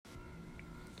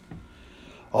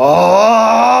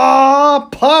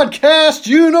Podcast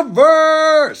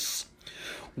universe!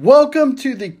 Welcome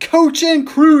to the Coach and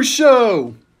Crew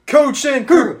Show. Coach and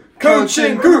Crew, Coach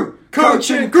and Crew,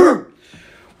 Coach and Crew.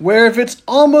 Where if it's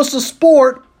almost a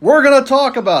sport, we're going to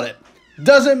talk about it.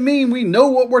 Doesn't mean we know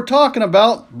what we're talking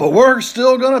about, but we're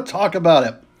still going to talk about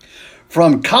it.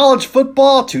 From college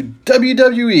football to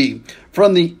WWE,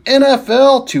 from the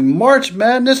NFL to March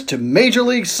Madness to Major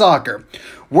League Soccer,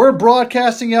 we're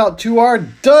broadcasting out to our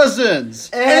dozens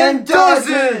and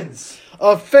dozens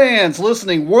of fans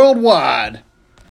listening worldwide.